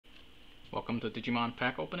Welcome to Digimon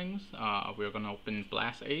pack openings. We're going to open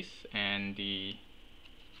Blast Ace and the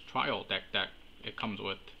trial deck that it comes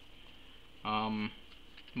with.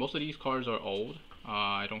 Most of these cards are old.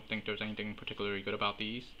 I don't think there's anything particularly good about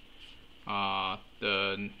these.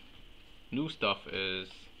 The new stuff is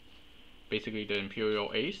basically the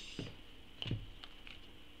Imperial Ace,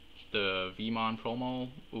 the Vmon promo,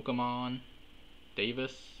 Ukamon,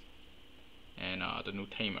 Davis, and the new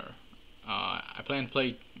Tamer. I plan to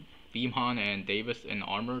play Vmon and Davis in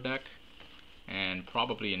armor deck, and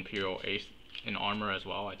probably Imperial Ace in armor as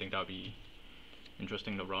well. I think that would be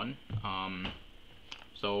interesting to run.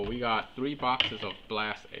 So we got 3 boxes of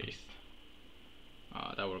Blast Ace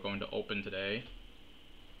that we're going to open today.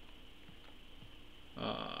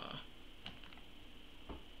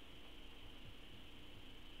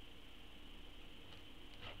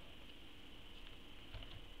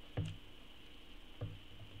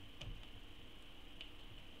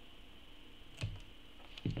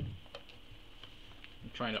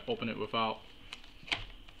 Trying to open it without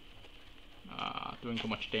doing too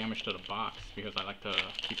much damage to the box, because I like to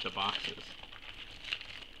keep the boxes.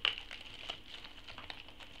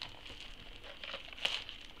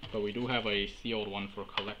 But we do have a sealed one for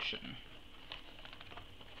collection.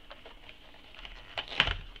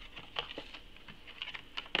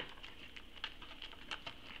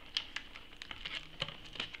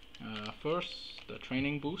 First, the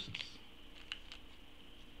training boosts.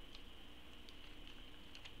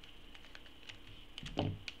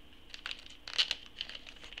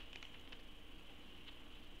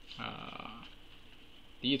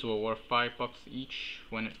 These were worth $5 each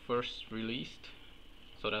when it first released,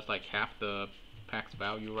 so that's like half the pack's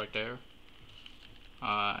value right there.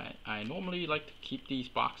 I normally like to keep these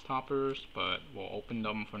box toppers, but we'll open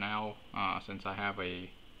them for now since I have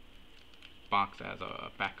a box as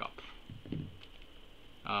a backup.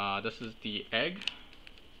 This is the egg.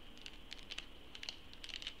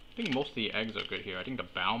 I think most of the eggs are good here. I think the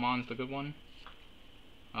Baumon's the good one.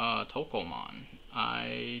 Tokomon.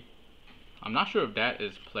 I'm not sure if that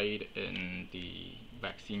is played in the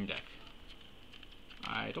vaccine deck.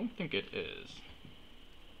 I don't think it is.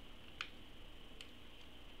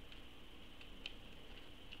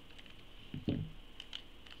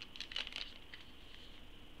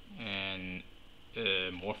 And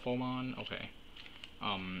Morphomon, okay.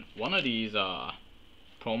 One of these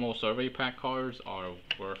promo survey pack cards are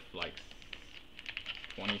worth like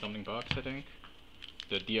 20 something bucks, I think.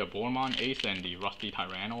 The Diabormon Ace and the Rusty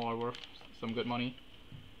Tyranno are worth some good money.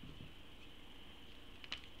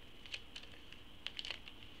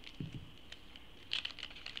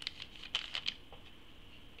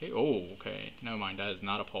 Okay, oh, okay, never mind, that is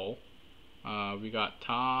not a pull. We got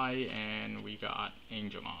Tai and we got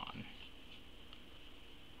Angemon.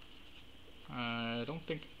 I don't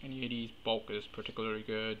think any of these bulk is particularly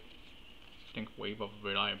good. I think Wave of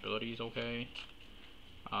Reliability is okay.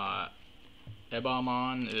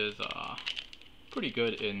 Ebamon is pretty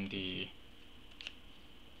good in the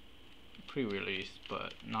pre-release,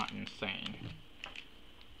 but not insane.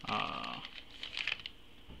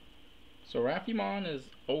 Seraphimon is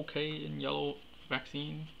okay in yellow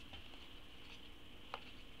vaccine.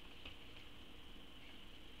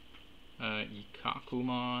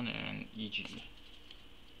 Ikakumon and EG.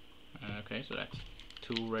 Okay, so that's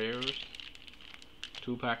 2 rares,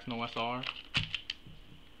 2 packs, no SR.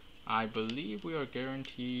 I believe we are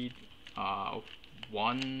guaranteed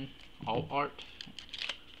 1 alt art.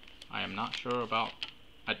 I am not sure about.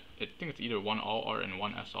 I think it's either 1 alt art and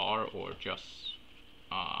 1 SR, or just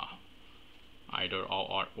either alt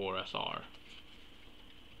art or SR.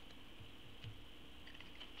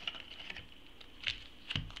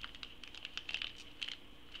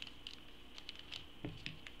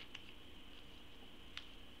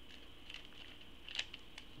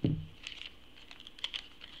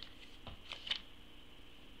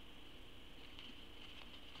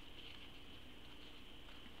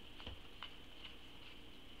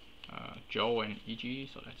 Joe and EG,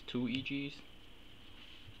 so that's 2 EGs.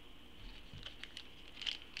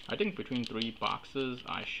 I think between 3 boxes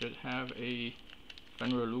I should have a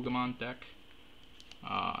Fenrir Lugamon deck,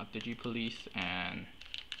 Digipolice and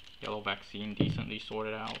Yellow Vaccine decently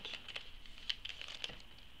sorted out.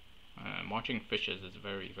 Marching Fishes is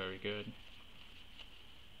very, very good.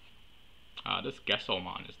 This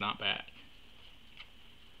Gessomon is not bad.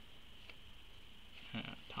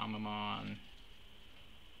 Tamamon.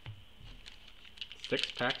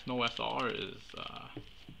 6 packs, no SR is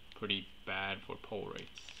pretty bad for pull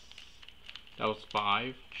rates. That was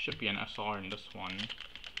 5. Should be an SR in this one.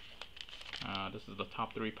 This is the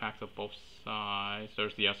top 3 packs of both sides.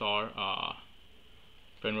 There's the SR.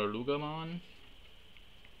 Fenrir.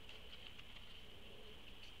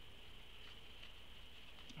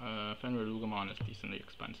 Fenrir is decently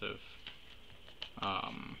expensive.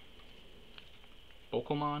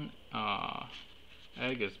 Pokemon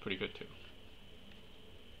egg is pretty good too.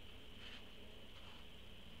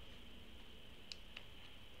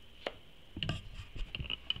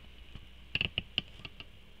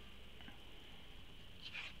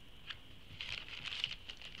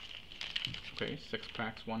 Okay, 6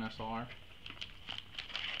 packs, 1 SR.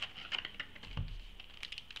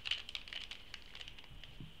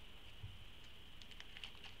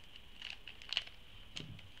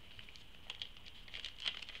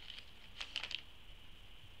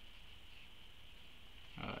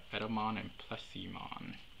 Edamon and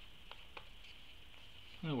Plessimon.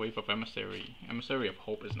 A wave of Emissary. Emissary of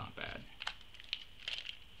Hope is not bad.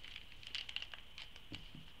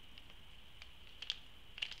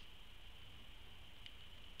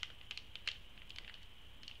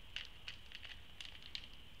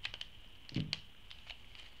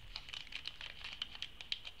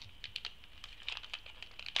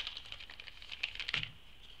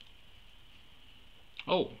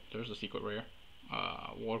 Oh, there's a secret rare.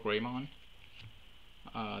 War Greymon.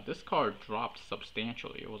 This card dropped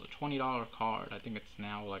substantially. It was a $20 card. I think it's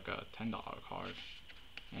now like a $10 card.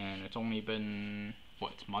 And it's only been,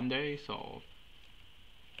 what, it's Monday, so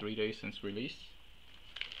 3 days since release.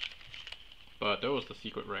 But there was the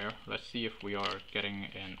secret rare. Let's see if we are getting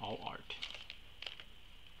an all art.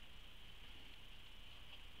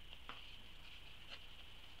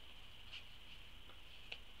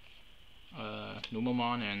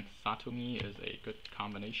 Numemon and Satumi is a good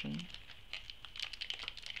combination.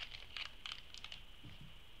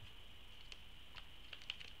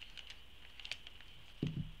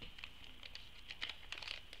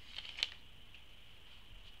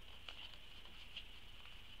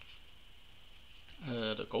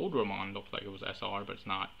 The Goldramon looked like it was SR, but it's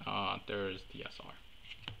not. There's the SR.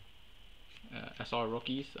 SR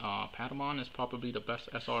rookies. Patamon is probably the best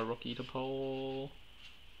SR rookie to pull.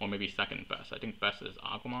 Or maybe second best. I think best is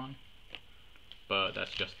Agumon. But that's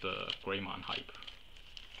just the Greymon hype.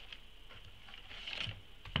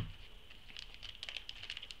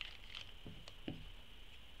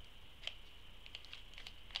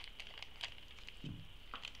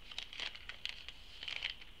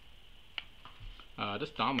 This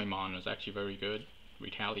Domimon is actually very good.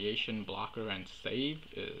 Retaliation, blocker, and save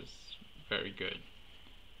is very good.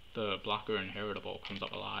 The blocker inheritable comes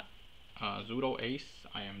up a lot. Zudo Ace,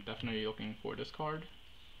 I am definitely looking for this card.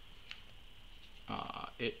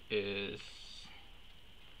 It is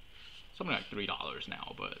something like $3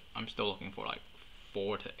 now, but I'm still looking for like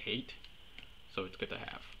 4 to 8, so it's good to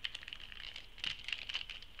have.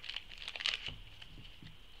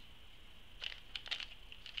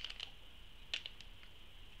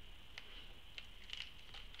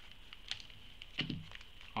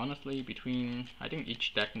 Honestly, I think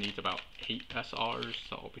each deck needs about 8 SRs,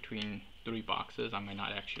 so between 3 boxes I might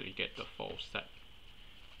not actually get the full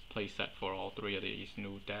play set for all 3 of these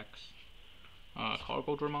new decks.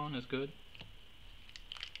 Cargo Dramon is good.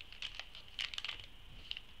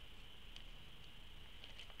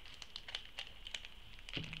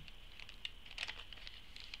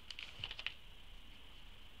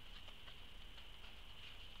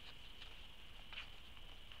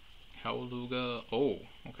 Howluga, oh,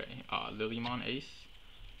 okay. Lilymon Ace.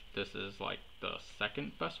 This is like the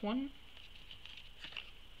second best one.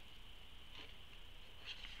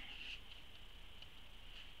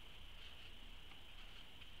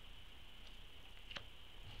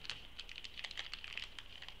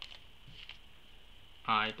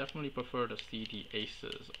 I definitely prefer to see the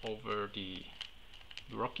aces over the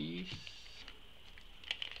rookies,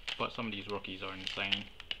 but some of these rookies are insane.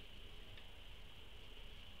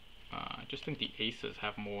 I just think the aces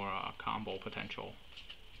have more combo potential,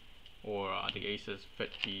 or the aces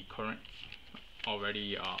fit the current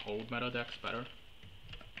already old meta decks better.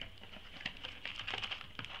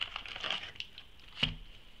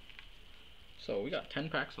 So we got 10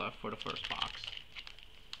 packs left for the first box.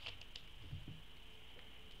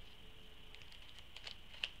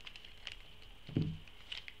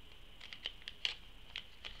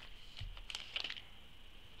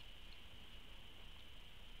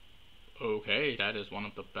 Okay, that is one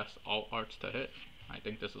of the best alt arts to hit. I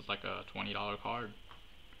think this is like a $20 card.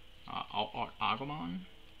 Alt art Agumon.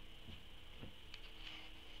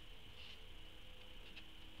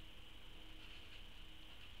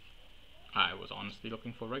 I was honestly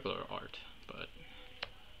looking for regular art, but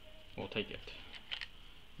we'll take it.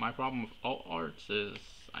 My problem with alt arts is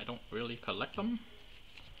I don't really collect them,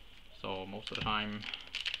 so most of the time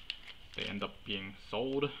they end up being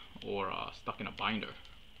sold or stuck in a binder.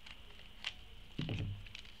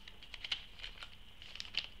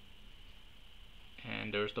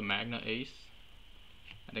 And there's the Magna Ace.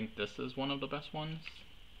 I think this is one of the best ones.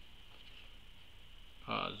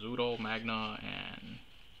 Zudo, Magna, and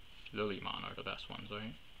Lilymon are the best ones,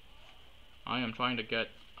 right? I am trying to get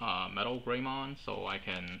Metal Greymon so I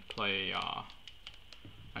can play, I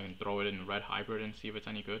can throw it in Red Hybrid and see if it's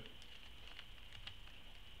any good.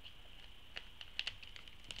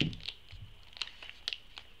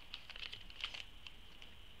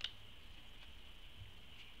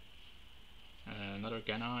 Another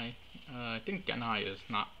Genai. I think Genai is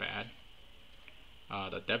not bad.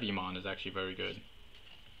 The Devimon is actually very good.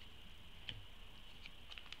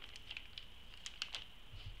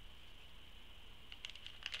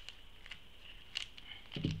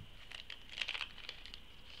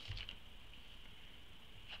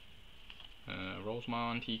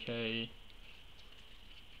 Rosemon, TK.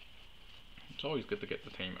 It's always good to get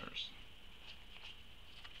the Tamers.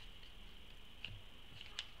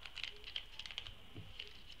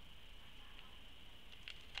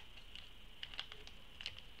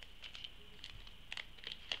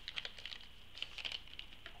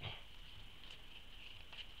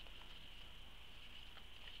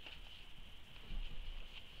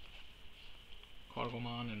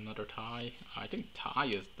 Cargomon and another Tai. I think Tai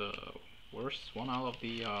is the worst one out of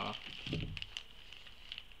the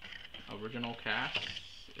original cast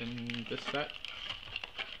in this set,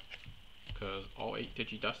 because all 8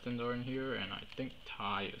 Digidestins are in here, and I think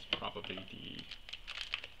Tai is probably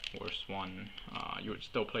the worst one. You would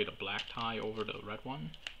still play the black Tai over the red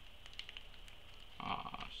one,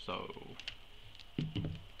 so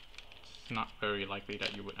it's not very likely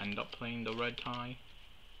that you would end up playing the red Tai.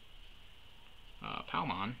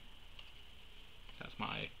 Palmon, that's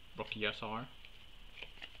my rookie SR.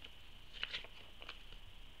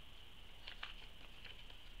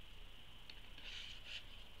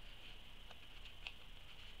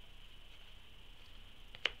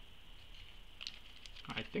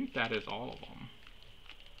 I think that is all of them.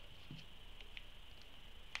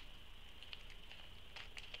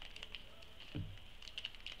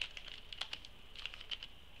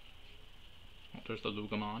 Oh, there's the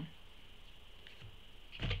Lugamon.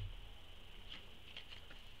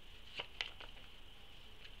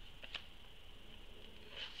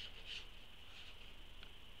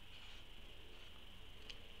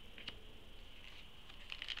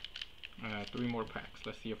 Three more packs.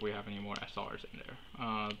 Let's see if we have any more SRs in there.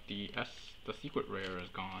 The secret rare is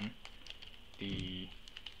gone. The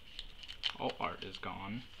alt art is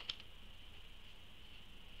gone.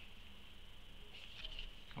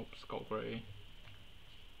 Oh, Skull Gray.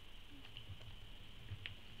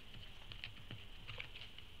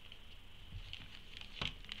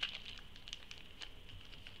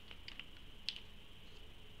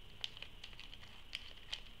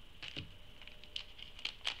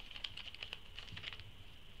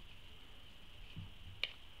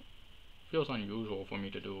 Feels unusual for me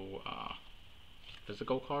to do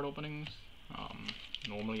physical card openings.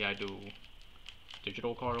 Normally I do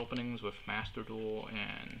digital card openings with Master Duel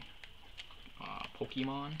and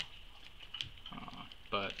Pokemon,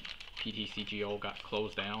 but PTCGO got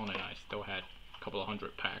closed down and I still had a couple of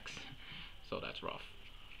hundred packs, so that's rough.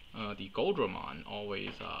 The Goldramon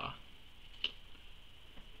always,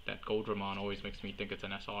 that Goldramon always makes me think it's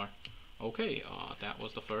an SR. Okay, that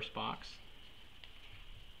was the first box.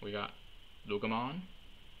 We got Lugamon,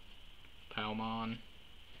 Palmon,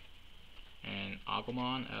 and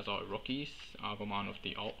Agumon as our rookies. Agumon with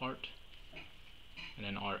the alt art. And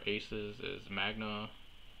then our aces is Magna,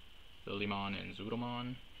 Lilymon, and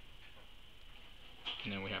Zudomon.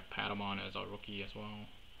 And then we have Patamon as our rookie as well.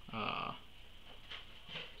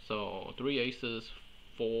 So 3 aces,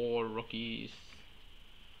 4 rookies,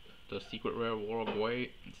 the secret rare Wargray,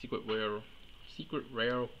 secret rare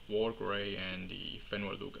Wargray, and the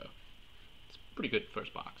Fenrir Luga. It's a pretty good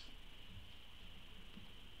first box.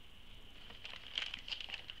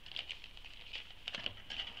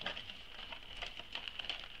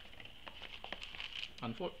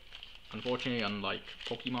 Unfortunately, unlike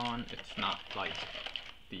Pokemon, it's not like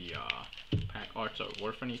the pack arts are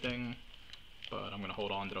worth anything, but I'm gonna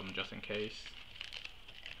hold on to them just in case.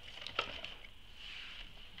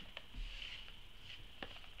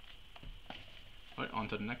 Alright, on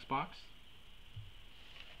to the next box.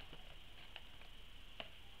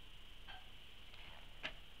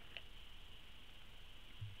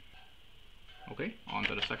 Okay, on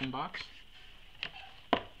to the second box.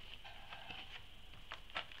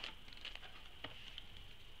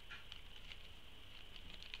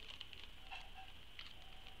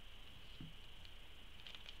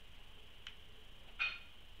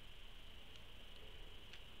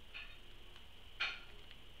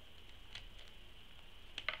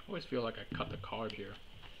 always feel like I cut the card here.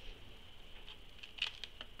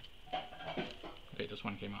 Okay, this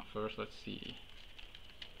one came out first. Let's see.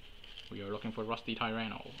 We are looking for Rusty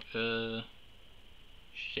Tyranno.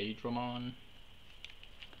 Shadramon.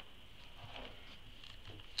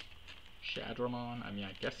 Shadramon. I mean,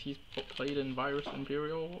 I guess he's played in Virus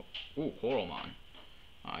Imperial. Ooh, Coralmon.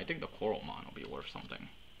 I think the Coralmon will be worth something.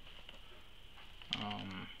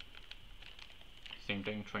 Same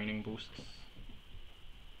thing, training boosts.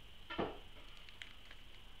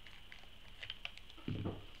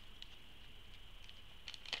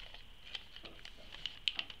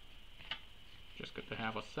 Just good to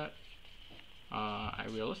have a set. I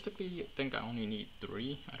realistically think I only need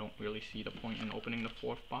 3. I don't really see the point in opening the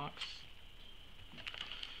 4th box.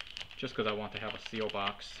 Just because I want to have a seal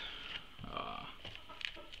box.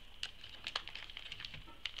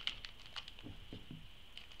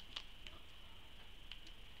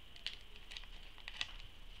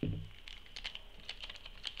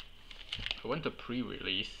 I went to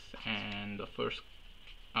pre-release, and the first,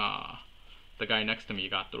 the guy next to me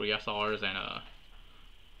got 3 SRs and a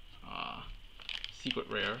secret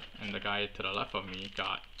rare, and the guy to the left of me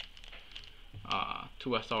got 2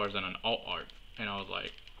 SRs and an alt art, and I was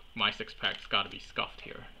like, my 6-pack's gotta be scuffed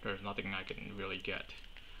here. There's nothing I can really get.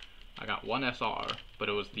 I got 1 SR, but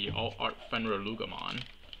it was the alt art Fenrir Lugamon.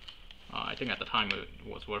 I think at the time it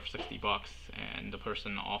was worth 60 bucks, and the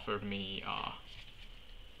person offered me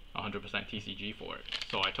 100% TCG for it,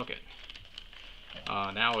 so I took it.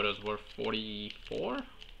 Now it is worth 44,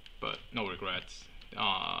 but no regrets.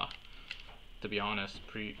 To be honest,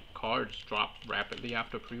 cards drop rapidly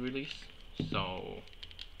after pre-release, so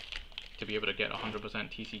to be able to get 100%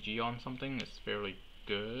 TCG on something is fairly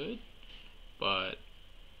good, but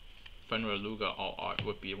Fenrir Luga All Art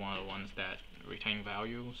would be one of the ones that retain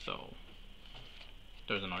value, so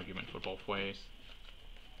there's an argument for both ways.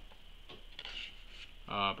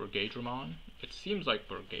 Brigadramon. It seems like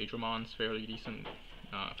Brigadramon's fairly decent,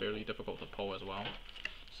 fairly difficult to pull as well.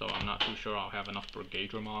 So I'm not too sure I'll have enough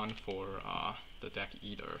Brigadramon for the deck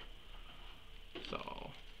either. So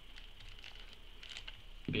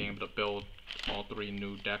being able to build all 3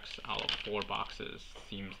 new decks out of 4 boxes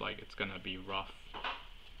seems like it's gonna be rough.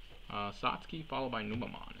 Satsuki followed by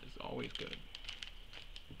Numamon is always good.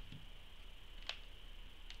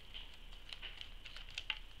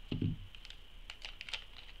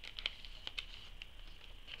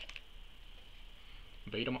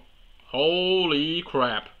 Betamon. Holy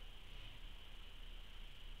crap!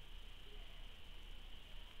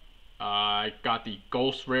 I got the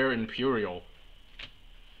Ghost Rare Imperial.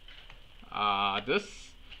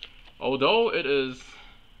 This, although it is,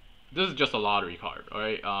 this is just a lottery card,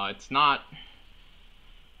 alright?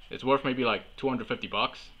 It's worth maybe like 250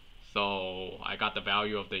 bucks. So I got the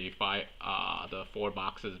value of the 4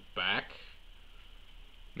 boxes back.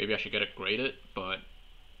 Maybe I should get it graded, but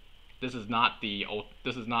this is not the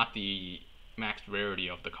max rarity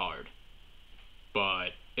of the card.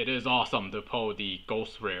 But it is awesome to pull the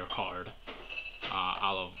Ghost Rare card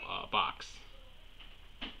out of a box.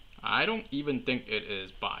 I don't even think it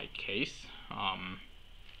is by case,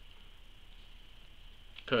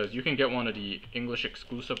 because you can get one of the English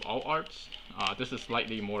exclusive alt arts. This is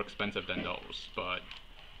slightly more expensive than those, but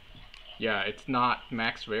yeah, it's not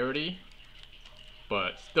max rarity,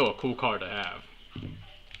 but still a cool card to have.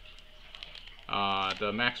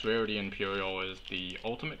 The max rarity Imperial is the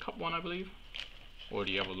Ultimate Cup one, I believe, or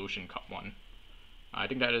the Evolution Cup one. I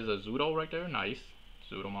think that is a Zudo right there. Nice,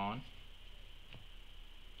 Zudomon.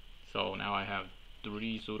 So now I have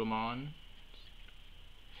 3 Zudomon.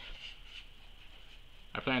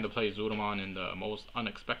 I plan to play Zudomon in the most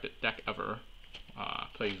unexpected deck ever.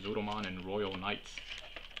 Play Zudomon in Royal Knights.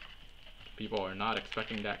 People are not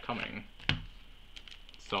expecting that coming.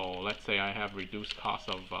 So let's say I have reduced cost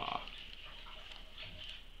of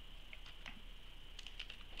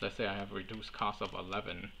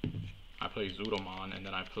 11. I play Zudomon and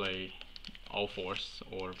then I play All-Force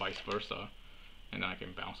or vice versa, and then I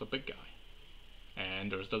can bounce a big guy.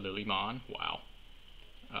 And there's the Lilymon. Wow.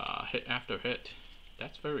 Hit after hit.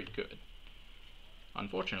 That's very good.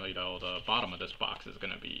 Unfortunately though, the bottom of this box is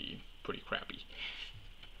gonna be pretty crappy.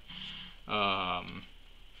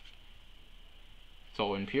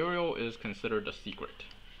 So Imperial is considered the secret.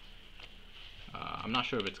 I'm not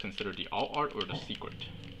sure if it's considered the alt art or the secret,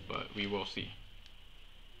 but we will see.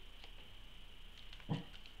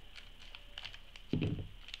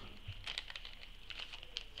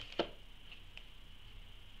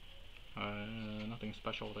 Nothing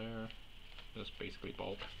special there. Just basically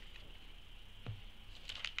bulk.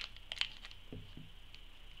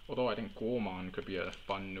 Although I think Ghoulmon could be a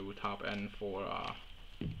fun new top end for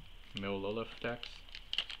Millilith decks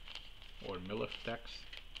or Millith decks.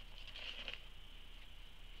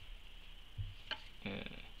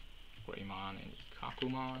 Greymon and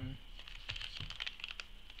Kakumon.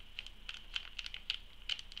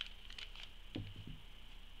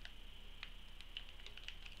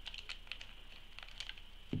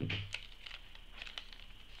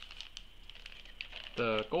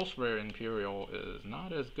 The Ghost Rare Imperial is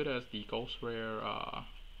not as good as the Ghost Rare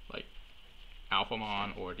like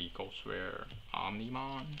Alphamon or the Ghost Rare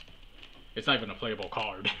Omnimon. It's not even a playable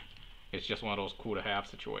card. It's just one of those cool to have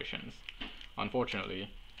situations. Unfortunately,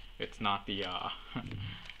 it's not the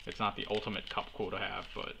it's not the ultimate cup cool to have,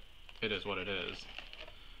 but it is what it is.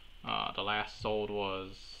 The last sold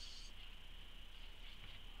was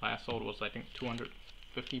I think $250,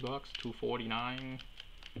 $249.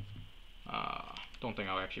 Don't think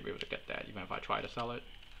I'll actually be able to get that even if I try to sell it.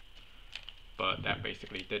 But that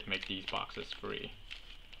basically did make these boxes free.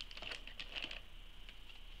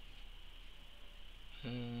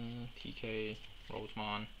 TK,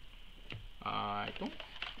 Rosemon. I'm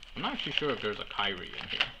not actually sure if there's a Kyrie in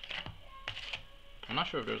here. I'm not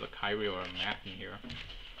sure if there's a Kyrie or a Matt in here.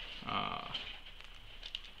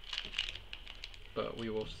 But we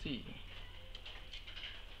will see.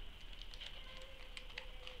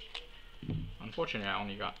 Unfortunately, I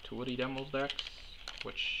only got 2 of the demos decks,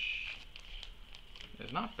 which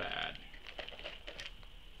is not bad.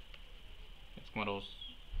 It's one of those.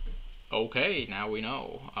 Okay, now we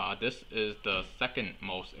know. This is the second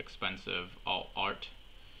most expensive alt art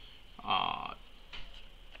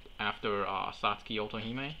after Satsuki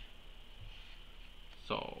Otohime.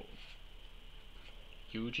 So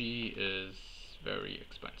Yuji is very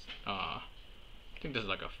expensive. I think this is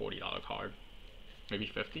like a $40 card. Maybe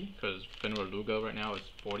 50, because Fenrir Luga right now is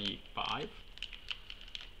 45.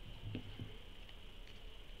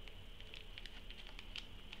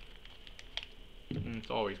 It's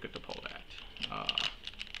always good to pull that.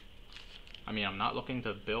 I mean, I'm not looking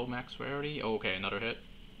to build max rarity. Oh, okay, another hit.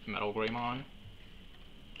 Metal Greymon.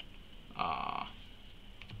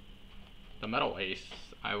 The Metal Ace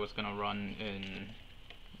I was gonna run in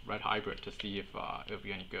Red Hybrid to see if it would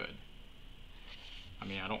be any good. I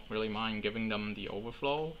mean, I don't really mind giving them the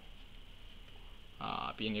overflow.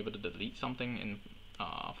 Being able to delete something in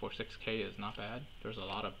for 6k is not bad. There's a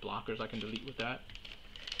lot of blockers I can delete with that.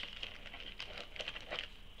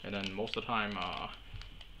 And then most of the time,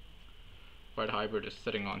 Red Hybrid is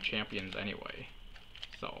sitting on champions anyway.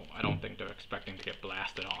 So I don't think they're expecting to get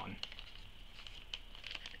blasted on.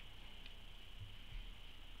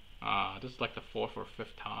 This is like the 4th or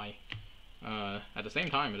 5th tie. At the same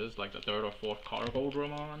time, it is like the 3rd or 4th Cargo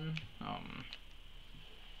Dramon.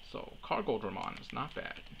 So Cargo Dramon is not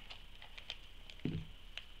bad.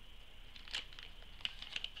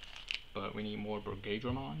 But we need more Brigade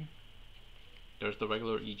Dramon. There's the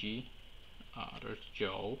regular EG. There's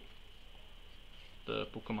Joe. The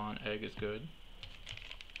Pokemon egg is good.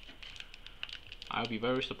 I'll be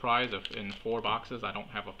very surprised if in 4 boxes I don't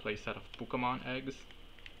have a playset of Pokemon eggs.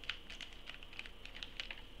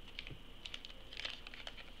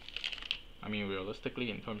 I mean, realistically,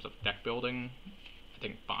 in terms of deck building, I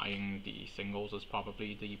think buying the singles is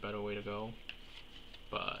probably the better way to go.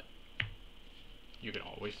 But you can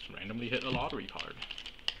always randomly hit a lottery card.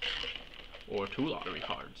 Or 2 lottery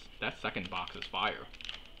cards. That second box is fire.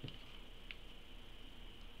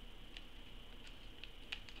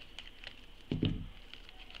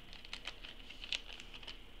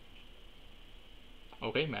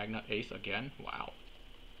 Okay, Magna Ace again. Wow.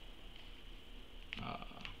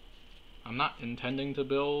 I'm not intending to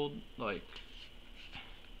build, like,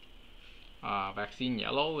 Vaccine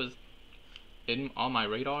Yellow is on my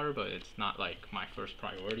radar, but it's not like my first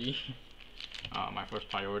priority. My first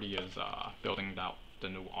priority is building out the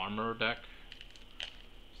new armor deck.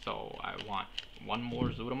 So I want one more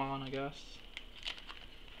Zudomon, I guess.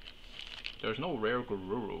 There's no rare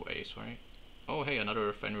Gururu Ace, right? Oh hey,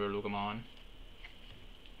 another Fenrir Lugamon.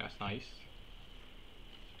 That's nice.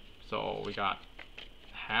 So we got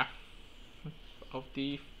half of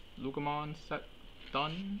the Lugamon set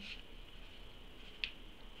done.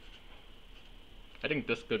 I think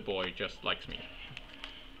this good boy just likes me,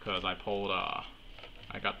 because I pulled I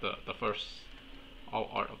got the first alt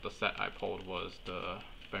art of the set I pulled was the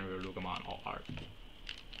Fenrir Lugamon alt art.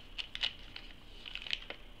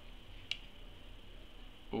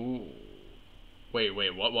 Ooh. Wait,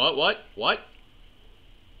 what?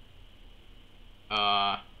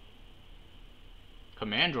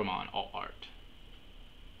 Commandramon alt art.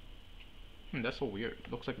 That's so weird.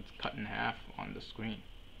 It looks like it's cut in half on the screen.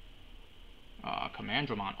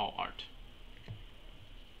 Commandramon alt art.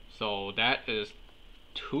 So that is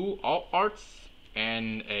 2 alt arts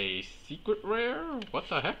and a secret rare? What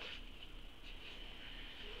the heck?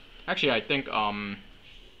 Actually, I think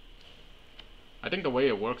the way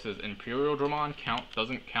it works is Imperial Dramon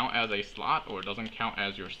doesn't count as a slot, or it doesn't count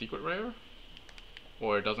as your secret rare,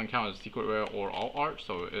 or it doesn't count as secret rare or alt art,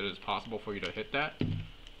 so it is possible for you to hit that.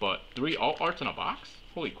 But 3 alt arts in a box?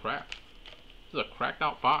 Holy crap. This is a cracked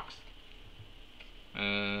out box.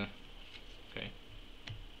 Okay.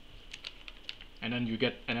 And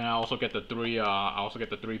then I also get the 3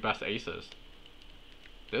 best aces.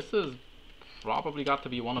 This is probably got to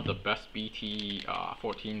be one of the best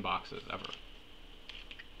BT14 boxes ever.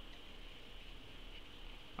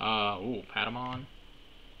 Ooh, Patamon.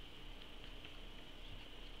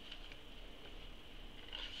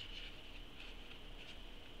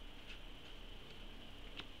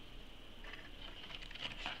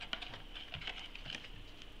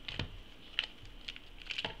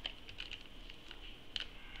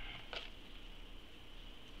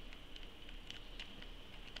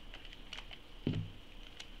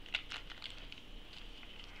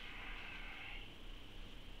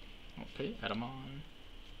 Okay, Patamon.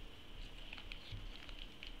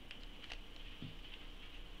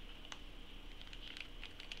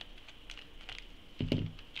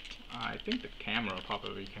 I think the camera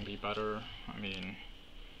probably can be better. I mean,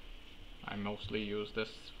 I mostly use this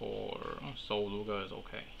for Soul Luga is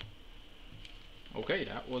okay. Okay,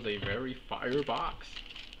 that was a very fire box.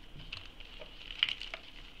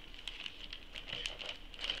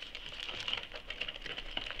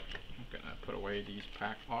 I'm gonna put away these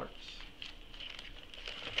pack arts.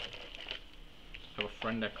 I have a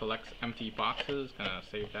friend that collects empty boxes, gonna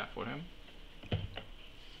save that for him.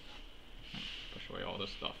 Push away all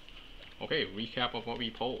this stuff. Okay, recap of what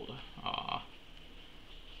we pulled.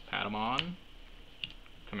 Patamon,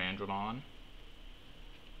 Commandramon,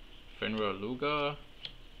 Finra Luga,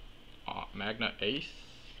 Magna Ace.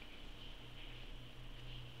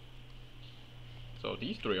 So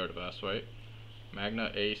these 3 are the best, right?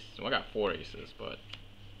 Magna Ace, well, I got 4 aces, but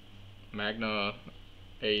Magna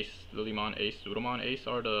Ace, Lilymon Ace, Pseudomon Ace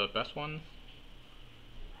are the best ones.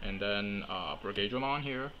 And then Brigadramon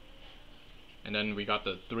here. And then we got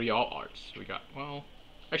the 3 alt arts. We got, well,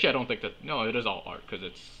 actually I don't think that, no, it is alt art because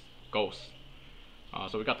it's Ghost.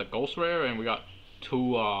 So we got the Ghost Rare and we got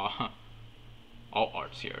 2 alt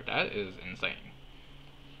arts here. That is insane.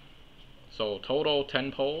 So total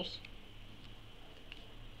 10 pulls.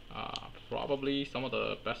 Probably some of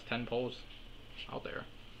the best 10 pulls out there.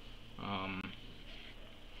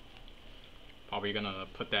 Probably gonna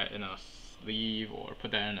put that in a sleeve or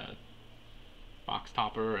put that in a box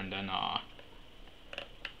topper and then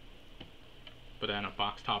put that in a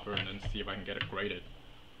box topper and then see if I can get it graded.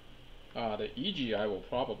 The EG I will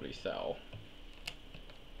probably sell.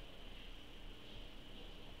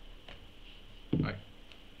 Alright.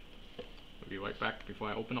 I'll be right back before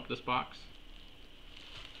I open up this box.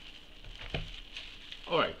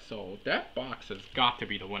 Alright, so that box has got to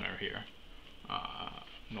be the winner here.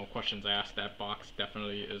 No questions asked, that box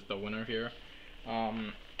definitely is the winner here.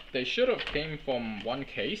 They should have came from one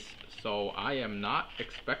case, so I am not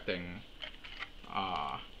expecting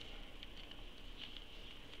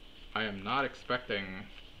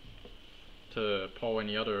to pull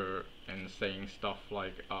any other insane stuff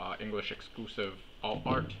like English exclusive alt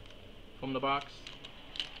art from the box.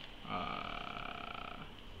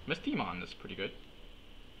 Miss Digimon is pretty good.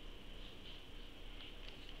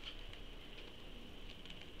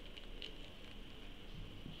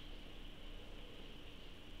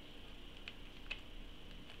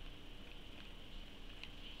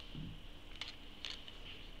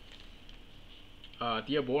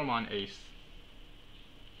 Diabormon Ace.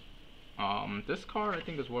 This card I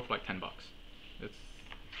think is worth like $10. It's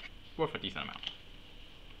worth a decent amount.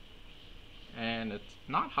 And it's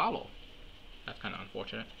not hollow. That's kind of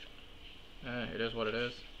unfortunate. It is what it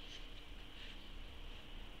is.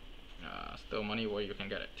 Still money where you can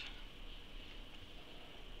get it.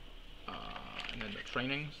 And then the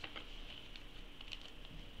trainings.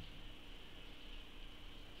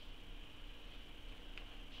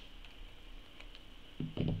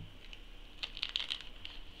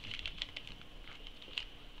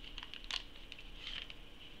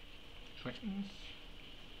 Trainings.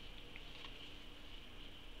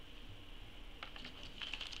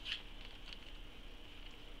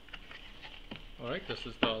 Alright, this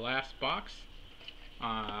is the last box.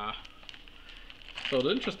 So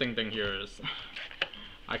the interesting thing here is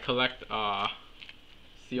I collect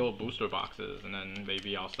sealed booster boxes, and then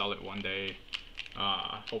maybe I'll sell it one day.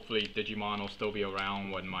 Hopefully Digimon will still be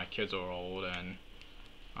around when my kids are old, and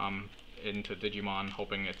I'm into Digimon,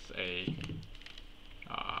 hoping it's a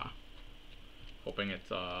Hoping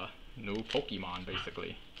it's a new Pokemon,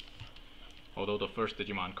 basically. Although the first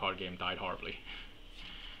Digimon card game died horribly.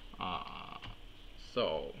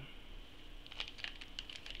 So,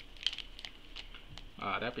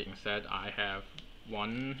 that being said, I have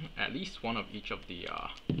at least one of each of the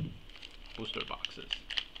booster boxes.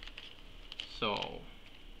 So,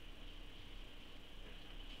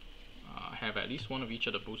 I have at least one of each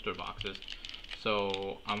of the booster boxes.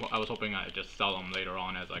 So, I was hoping I'd just sell them later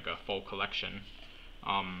on as like a full collection.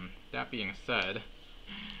 That being said,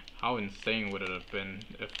 how insane would it have been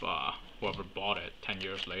if whoever bought it 10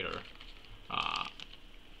 years later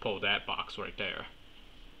pulled that box right there?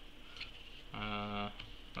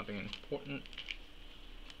 Nothing important.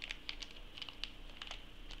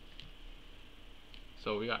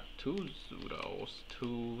 So we got 2 Zudos, 2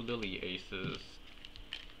 Lily Aces,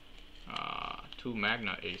 2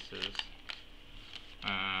 Magna Aces.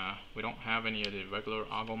 We don't have any of the regular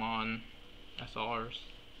Agumon SRs.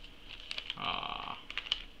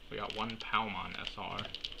 We got 1 Palmon SR.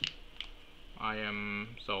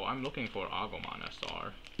 I'm looking for Agumon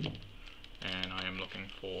SR, and I am looking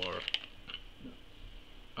for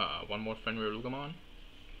 1 more Fenrir Lugamon.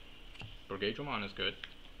 Brigadramon is good.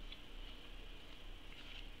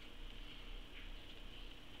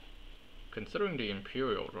 Considering the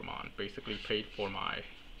Imperial Dramon basically paid for my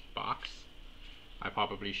box, I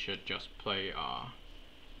probably should just play, I'm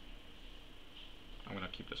gonna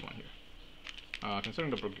keep this one here.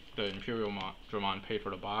 Considering the Imperial Dramon paid for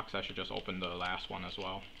the box, I should just open the last one as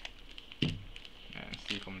well and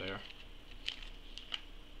see from there.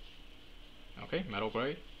 Okay, Metal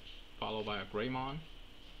Gray, followed by a Greymon.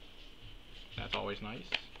 That's always nice.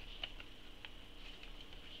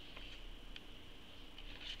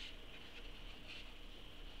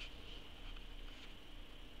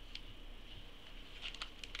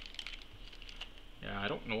 Yeah, I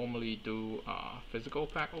don't normally do physical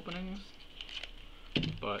pack openings,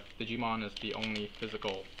 but Digimon is the only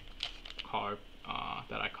physical card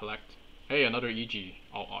that I collect. Hey, another EG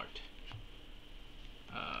alt art.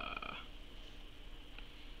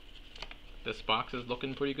 This box is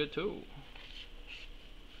looking pretty good too.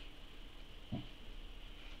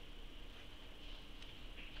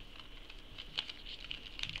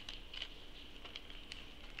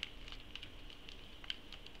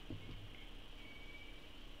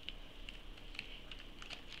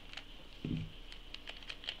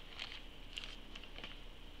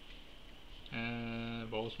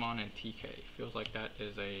 Rosemon and TK. Feels like that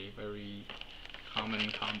is a very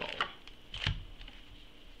common combo.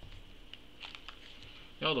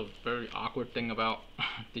 You know, the very awkward thing about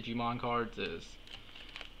Digimon cards is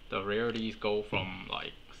the rarities go from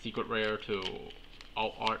like secret rare to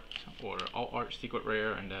alt art, or alt art secret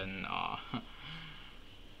rare, and then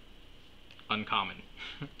uncommon.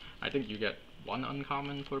 I think you get 1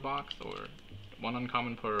 uncommon per box, or 1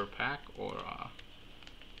 uncommon per pack, or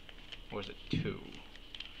is it 2?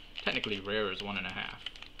 Technically rare is 1.5.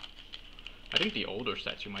 I think the older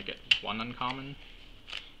sets you might get 1 uncommon,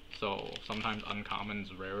 so sometimes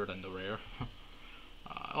uncommon's rarer than the rare.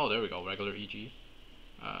 Oh, there we go, regular EG.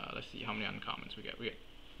 Let's see how many uncommons we get. We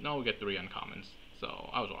get 3 uncommons, so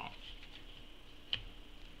I was wrong.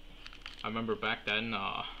 I remember back then,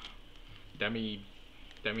 Demi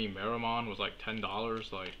Meramon was like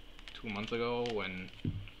 $10 like 2 months ago, when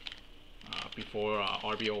before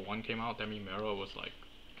RBO1 came out. Demi Mera was like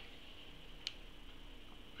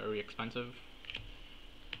very expensive.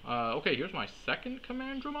 Okay, here's my second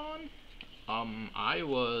Commandramon. I'm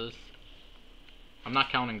not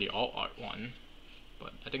counting the alt art one,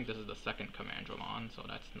 but I think this is the second Commandramon, so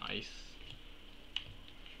that's nice.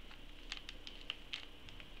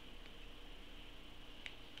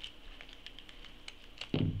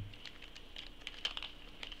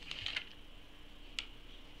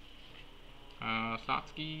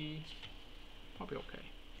 Satsuki, probably okay.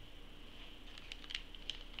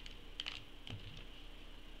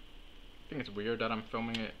 I think it's weird that I'm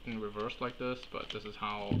filming it in reverse like this, but this is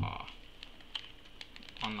how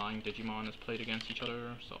online Digimon is played against each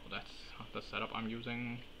other, so that's the setup I'm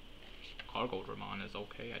using. Cargo Dramon is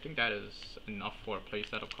okay. I think that is enough for a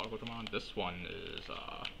playset of Cargo Dramon. This one is,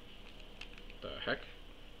 the heck?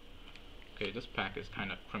 Okay, this pack is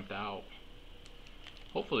kind of crimped out.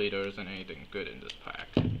 Hopefully there isn't anything good in this pack.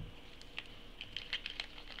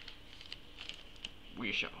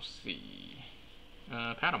 We shall see.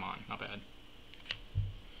 Patamon, not bad.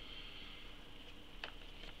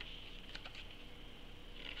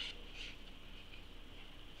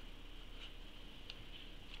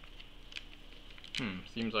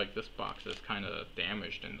 Seems like this box is kind of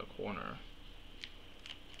damaged in the corner.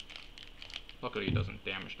 Luckily it doesn't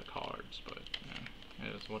damage the cards, but yeah,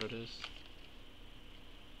 it is what it is.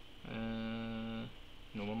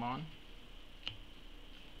 Numamon.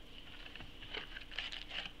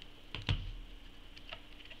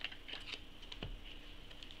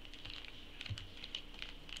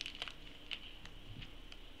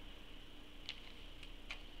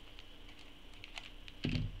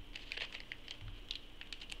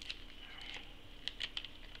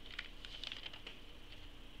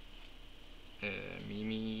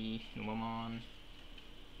 Mimi, Numamon.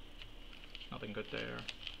 Nothing good there.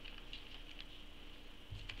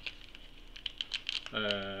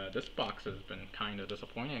 This box has been kind of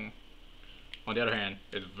disappointing. On the other hand,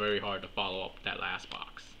 it's very hard to follow up that last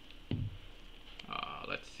box.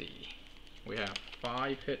 Let's see. We have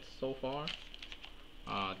 5 hits so far.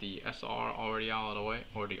 The SR already out of the way,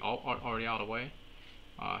 or the alt art already out of the way.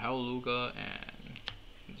 Hellluga and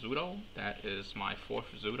Zudo. That is my 4th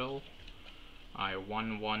Zudo. I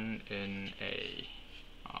won one in a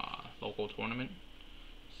local tournament,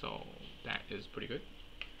 so that is pretty good.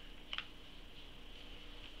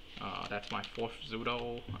 That's my 4th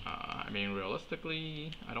Zudo. I mean,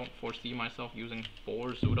 realistically, I don't foresee myself using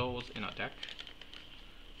 4 Zudos in a deck.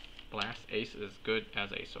 Blast Ace is good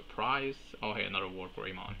as a surprise. Oh, hey, another War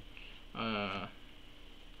Greymon.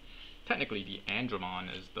 Technically, the Andromon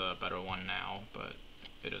is the better one now, but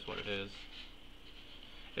it is what it is.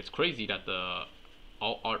 It's crazy that the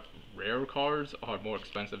Alt Art rare cards are more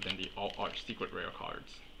expensive than the Alt Art secret rare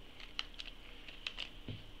cards.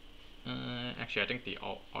 Actually, I think the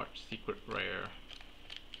Alt Art secret rare.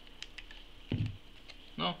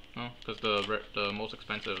 No, because the most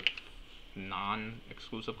expensive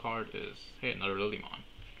non-exclusive card is, hey, another Lilymon.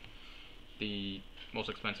 The most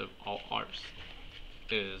expensive Alt Arts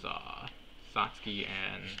is Satsuki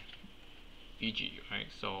and EG, right?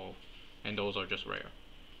 So, and those are just rare.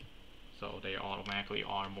 So they automatically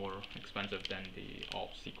are more expensive than the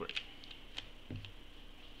alt secret.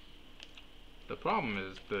 The problem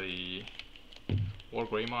is the War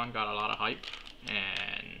Greymon got a lot of hype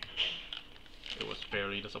and it was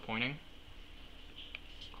fairly disappointing.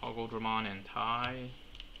 Kogodramon and Tai.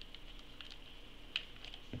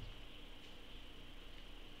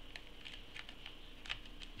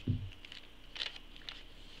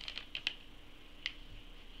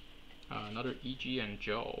 Another EG and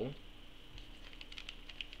Joe.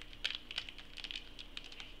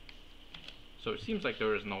 So it seems like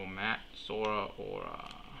there is no Matt, Sora, or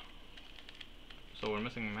so we're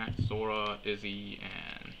missing Matt, Sora, Izzy,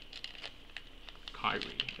 and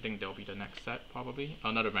Kyrie. I think they'll be the next set, probably.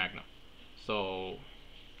 Another Magna. So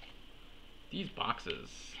these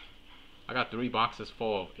boxes, I got 3 boxes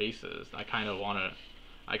full of aces. I kind of wanna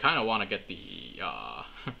get the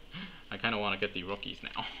I kind of want to get the rookies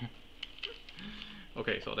now.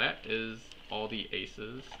 Okay, so that is all the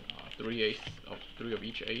aces. 3 of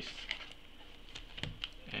each ace.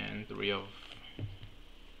 And 3 of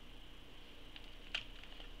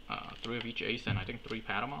each ace, and I think 3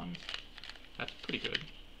 Patamons. That's pretty good.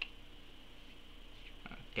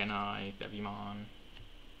 Genai, Devimon.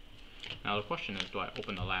 Now the question is, do I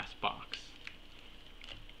open the last box?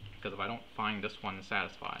 Because if I don't find this one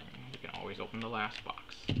satisfying, we can always open the last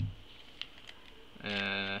box.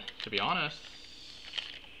 To be honest,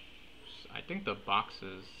 I think the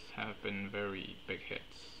boxes have been very big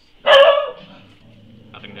hits.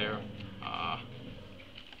 Nothing there.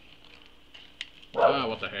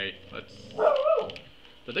 What the hey?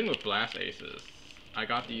 The thing with Blast Ace is, I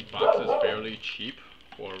got these boxes fairly cheap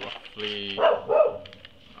for roughly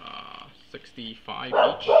 65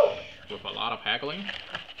 each, with a lot of haggling.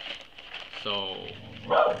 So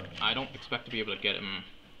I don't expect to be able to get them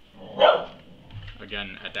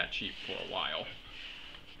again at that cheap for a while,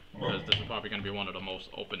 because this is probably going to be one of the most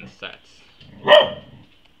open sets.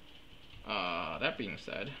 That being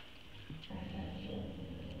said,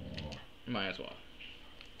 might as well.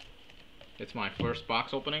 It's my first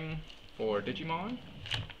box opening for Digimon,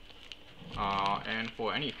 and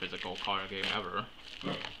for any physical card game ever,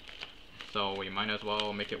 so we might as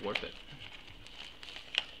well make it worth it.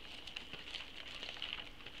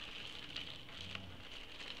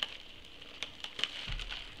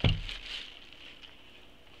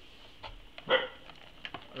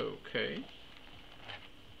 Okay.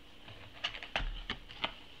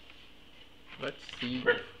 Let's see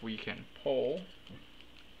if we can pull.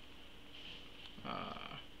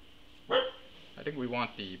 I think we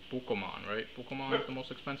want the Bukomon, right? Bukomon is the most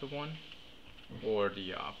expensive one, or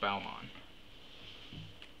the Balmon.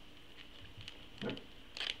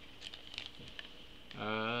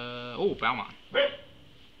 Oh, Balmon.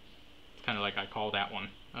 It's kind of like I called that one.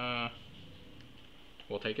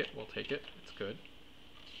 We'll take it. We'll take it. It's good.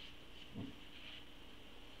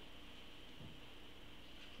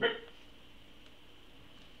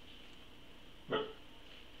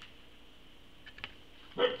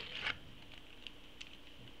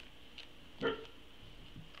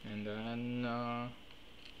 And then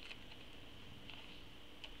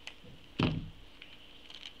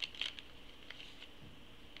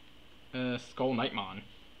Skull Nightmon.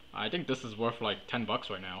 I think this is worth like $10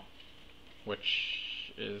 right now, which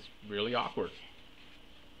is really awkward.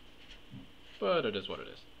 But it is what it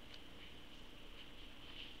is.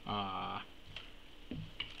 I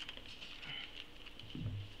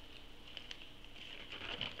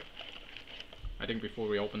think before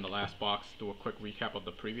we open the last box, do a quick recap of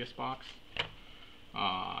the previous box.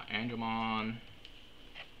 Angemon,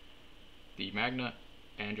 the Magnet,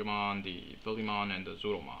 Angemon, the Digimon, and the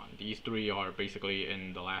Zuromon. These three are basically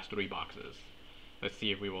in the last three boxes. Let's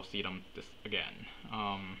see if we will see them this again.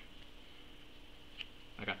 I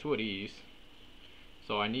got two of these.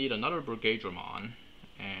 So I need another Brigadramon,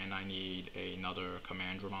 and I need another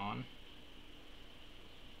Commandramon.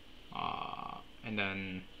 And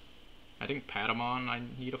then I think Patamon, I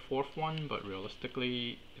need a fourth one, but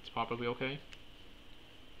realistically it's probably okay.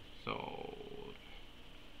 So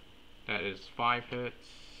that is 5 hits,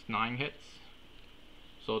 9 hits.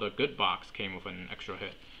 So the good box came with an extra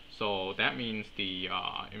hit. So that means the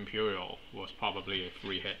Imperial was probably a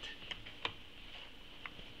free hit.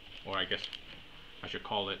 Or I guess I should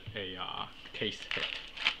call it a case hit,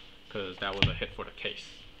 because that was a hit for the case.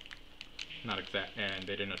 Not exact, and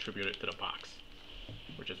they didn't attribute it to the box,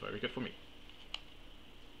 which is very good for me.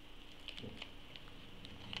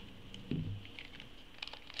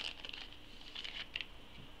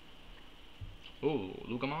 Ooh,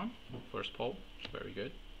 Lugamon, first pull, very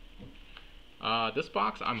good. This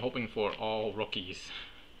box, I'm hoping for all rookies.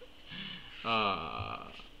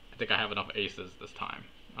 I think I have enough aces this time.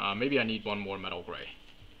 Maybe I need one more Metal Gray,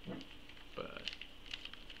 but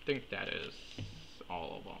I think that is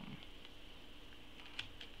all of them.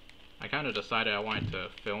 I kind of decided I wanted to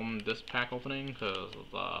film this pack opening because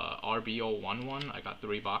the RB011, I got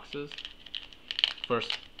 3 boxes.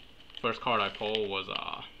 First card I pulled was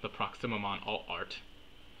the Proximamon Alt Art,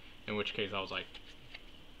 in which case I was like,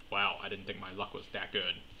 wow, I didn't think my luck was that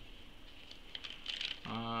good.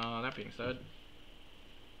 That being said,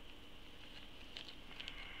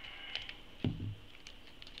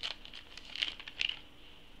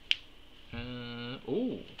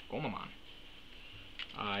 ooh, Gomamon.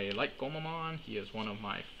 I like Gomamon. He is one of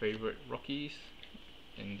my favorite rookies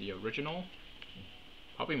in the original.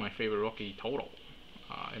 Probably my favorite rookie total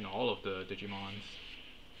in all of the Digimons.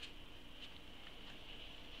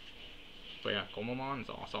 But yeah, Gomamon is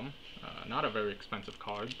awesome. Not a very expensive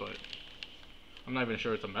card, but I'm not even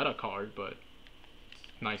sure it's a meta card, but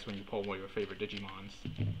it's nice when you pull one of your favorite Digimons.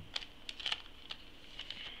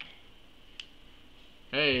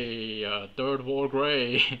 Hey, Third War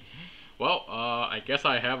Gray. Well, I guess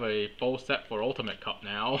I have a full set for Ultimate Cup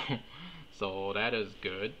now, so that is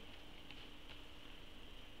good.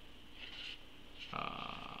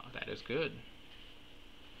 That is good.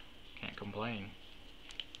 Can't complain.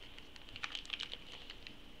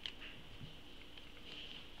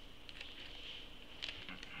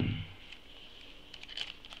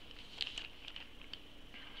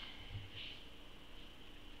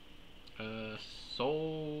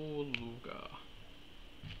 Soluga.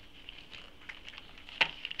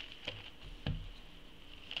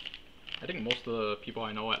 I think most of the people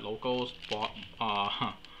I know at locals bought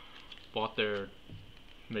their,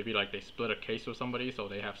 maybe like they split a case with somebody, so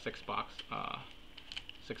they have 6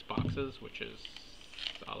 boxes, which is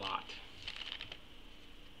a lot.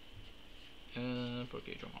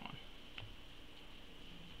 Brigadramon.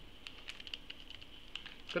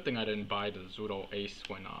 Good thing I didn't buy the Zudo Ace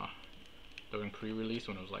when during pre-release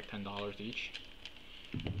when it was like $10 each.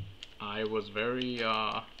 I was very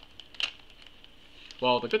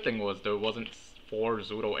well, the good thing was there wasn't 4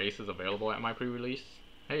 Zudo Aces available at my pre-release.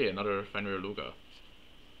 Hey, another Fenrir Luga.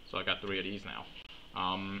 So I got 3 of these now.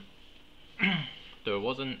 There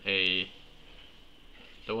wasn't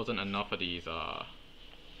enough of these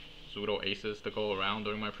Zudo Aces to go around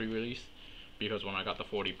during my pre-release, because when I got the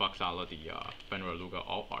 $40 out of the Fenrir Luga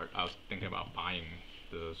Alt Art, I was thinking about buying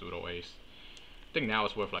the Zudo Ace. I think now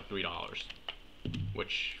it's worth like $3,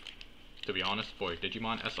 which, to be honest, for a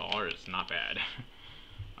Digimon SR is not bad.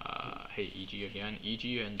 Hey, EG again.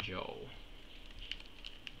 EG and Joe.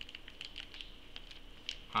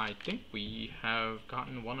 I think we have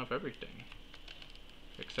gotten one of everything,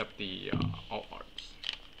 except the alt arts.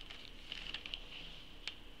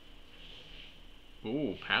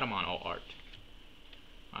 Ooh, Patamon alt art.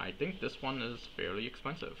 I think this one is fairly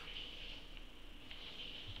expensive.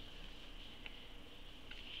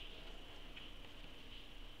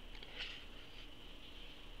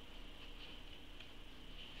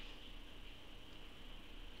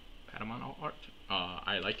 Patamon alt art.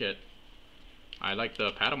 I like it. I like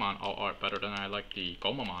the Patamon alt art better than I like the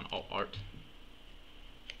Gomamon alt art.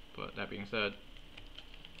 But that being said,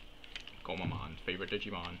 Gomamon, favorite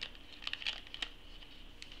Digimon.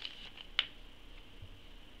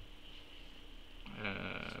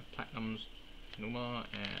 Platinum's Numa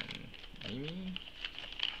and Mimi.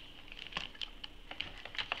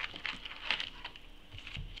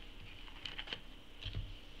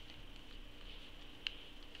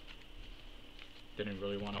 Didn't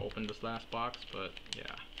really want to open this last box, but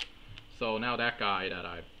yeah. So now that guy that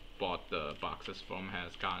I bought the boxes from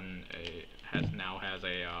has gotten a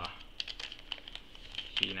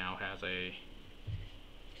he now has a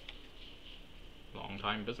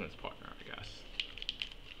long-time business partner, I guess.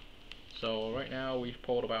 So right now we've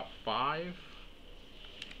pulled about 5.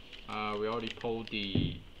 We already pulled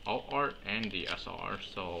the alt art and the SR,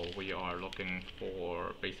 so we are looking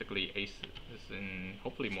for basically aces and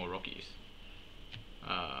hopefully more rookies.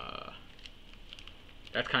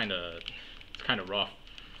 It's kind of rough.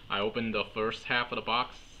 I opened the first half of the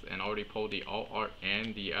box and already pulled the alt art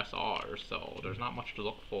and the SR, so there's not much to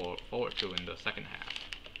look forward to in the second half.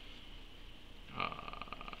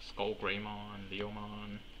 Skull Greymon,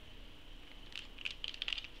 Leomon.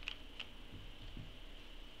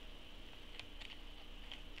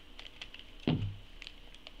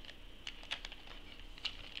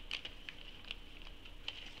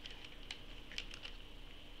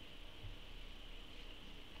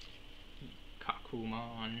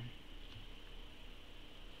 Kakumon.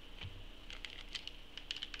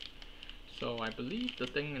 So I believe the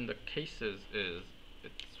thing in the cases is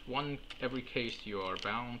every case you are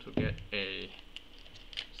bound to get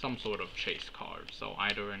some sort of chase card. So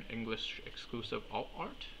either an English exclusive alt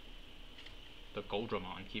art. The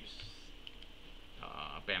Goldramon keeps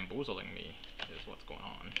bamboozling me is what's going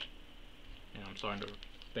on. And I'm starting to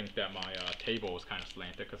think that my table is kind of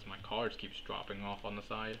slanted because my cards keeps dropping off on the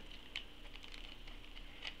side.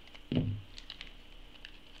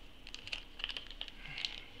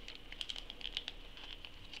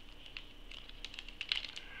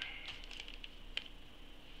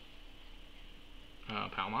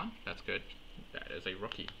 Palmon, that's good. That is a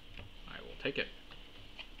rookie. I will take it.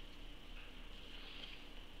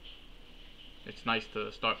 It's nice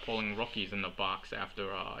to start pulling rookies in the box after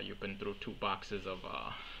you've been through 2 boxes of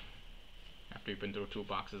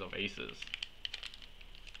aces.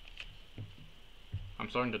 I'm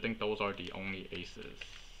starting to think those are the only aces.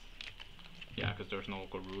 Yeah, because there's no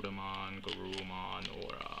Garudamon, Garurumon,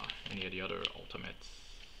 or any of the other ultimates.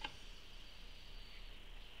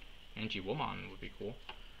 Angiwomon would be cool.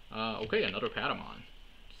 Okay, another Patamon.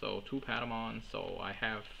 So 2 Patamons, so I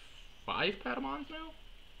have 5 Patamons now?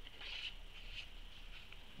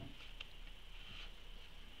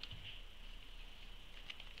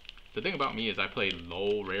 The thing about me is I play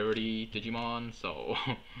low rarity Digimon, so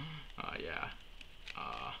yeah.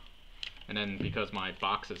 And then because my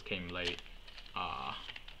boxes came late, I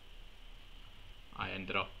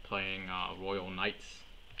ended up playing Royal Knights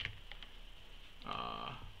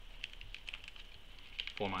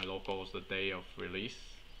for my locals the day of release.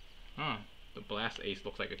 The Blast Ace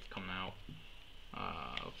looks like it's coming out.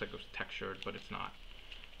 Looks like it was textured, but it's not.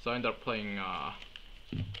 So I ended up playing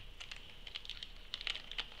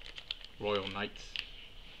Royal Knights,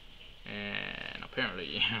 and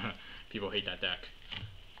apparently people hate that deck,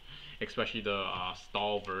 especially the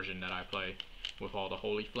stall version that I play with all the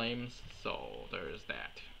Holy Flames, so there's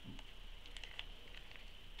that.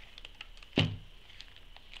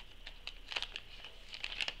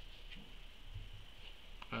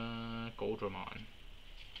 Goldramon.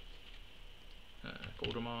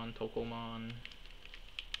 Goldramon, Tokomon.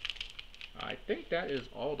 I think that is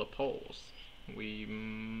all the pulls. We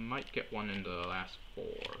might get one in the last 4.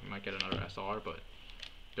 We might get another SR, but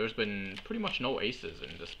there's been pretty much no aces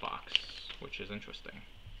in this box, which is interesting.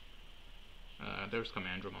 There's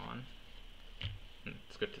Commandramon.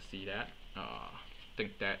 It's good to see that. I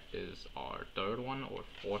think that is our 3rd one or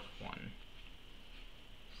 4th one.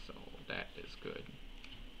 So that is good.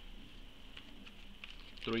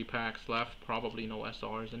 3 packs left, probably no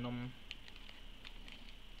SRs in them.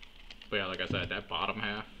 But yeah, like I said, that bottom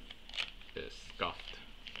half is scuffed.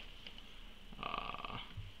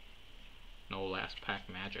 No last pack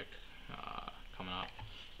magic coming up.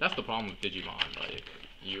 That's the problem with Digimon, like,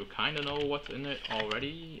 you kinda know what's in it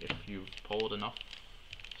already if you've pulled enough,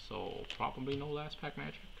 so probably no last pack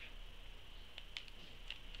magic.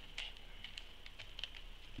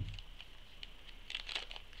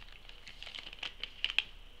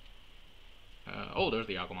 Oh, there's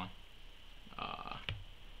the Agumon.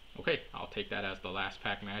 Okay, I'll take that as the last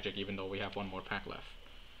pack magic, even though we have one more pack left.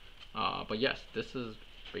 But yes, this is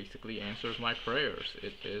basically answers my prayers.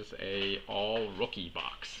 It is a all rookie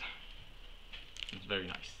box. It's very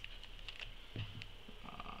nice.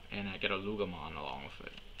 And I get a Lugamon along with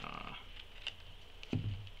it.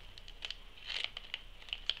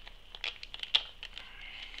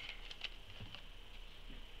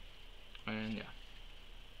 And yeah.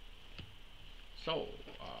 So,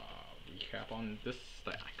 recap on this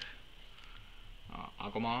stack.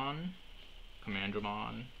 Agumon,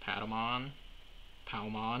 Commandramon, Patamon,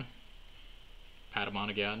 Palmon, Patamon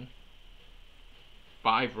again,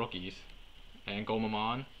 5 rookies, and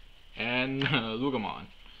Gomamon, and Lugamon.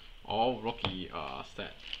 All rookie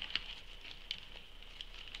set.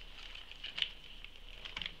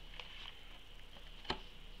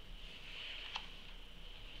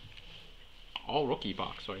 All rookie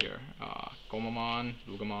box right here. Gomamon,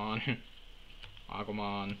 Lugamon,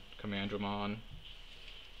 Agumon, Commandramon,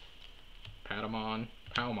 Patamon,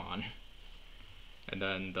 Palmon, and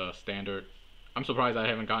then the standard. I'm surprised I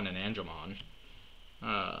haven't gotten an Angemon.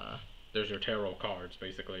 There's your tarot cards,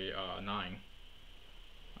 basically. 9.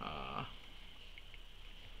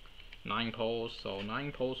 9 pulls, so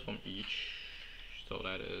 9 pulls from each. So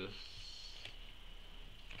that is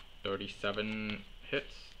 37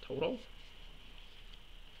 hits total.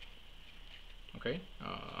 Okay,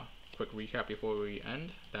 quick recap before we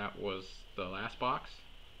end. That was the last box.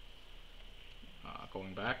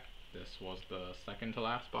 Going back, this was the second to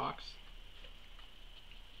last box.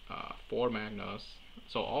 4 Magnas.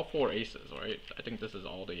 So all 4 aces, right? I think this is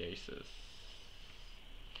all the aces.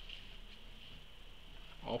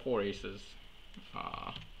 All 4 aces.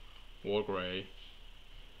 Wargrey,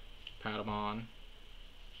 Patamon.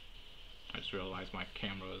 I just realized my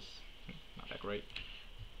camera's not that great.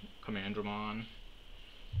 Commandramon,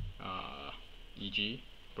 EG,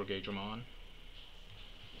 Brigadramon.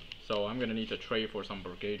 So I'm gonna need to trade for some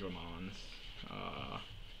Brigadramons,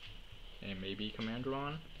 and maybe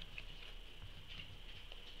Commandramon.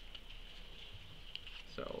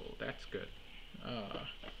 So that's good.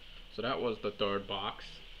 So that was the third box.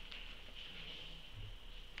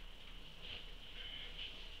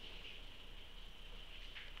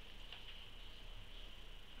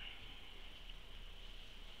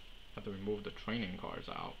 Have to remove the training cards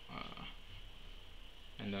out,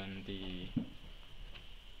 and then the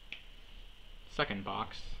second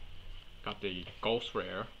box got the Ghost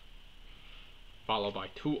Rare, followed by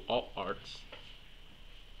 2 alt arts,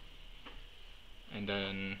 and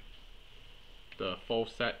then the full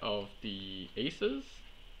set of the aces,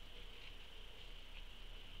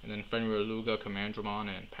 and then Fenrir, Commandramon,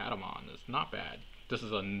 and Patamon is not bad. This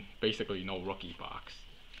is a basically no rookie box.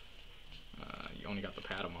 You only got the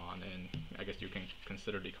Patamon, and I guess you can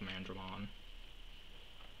consider the Commandramon.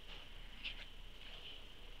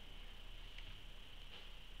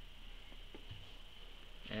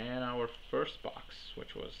 And our first box,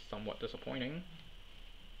 which was somewhat disappointing.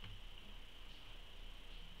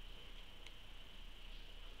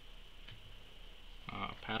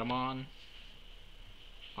 Patamon,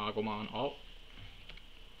 Agumon. Oh,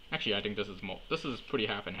 actually, I think this is pretty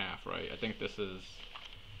half and half, right? I think this is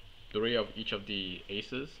 3 of each of the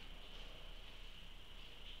aces.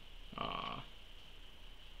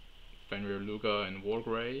 Fenrir, and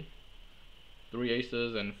Wargrey. 3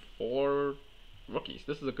 aces and 4 rookies.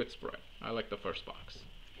 This is a good spread. I like the first box.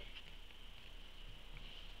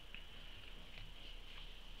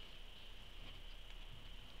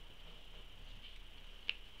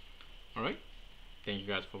 Alright, thank you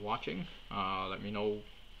guys for watching. Let me know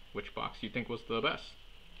which box you think was the best.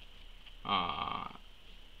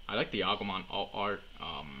 I like the Agumon alt art,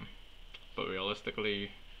 but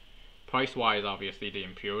realistically, price-wise, obviously the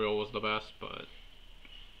Imperial was the best, but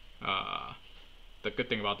the good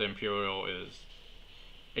thing about the Imperial is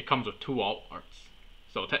it comes with 2 alt arts.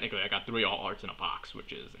 So technically I got 3 alt arts in a box,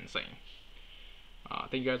 which is insane.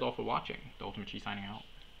 Thank you guys all for watching. The Ultimate Chi signing out.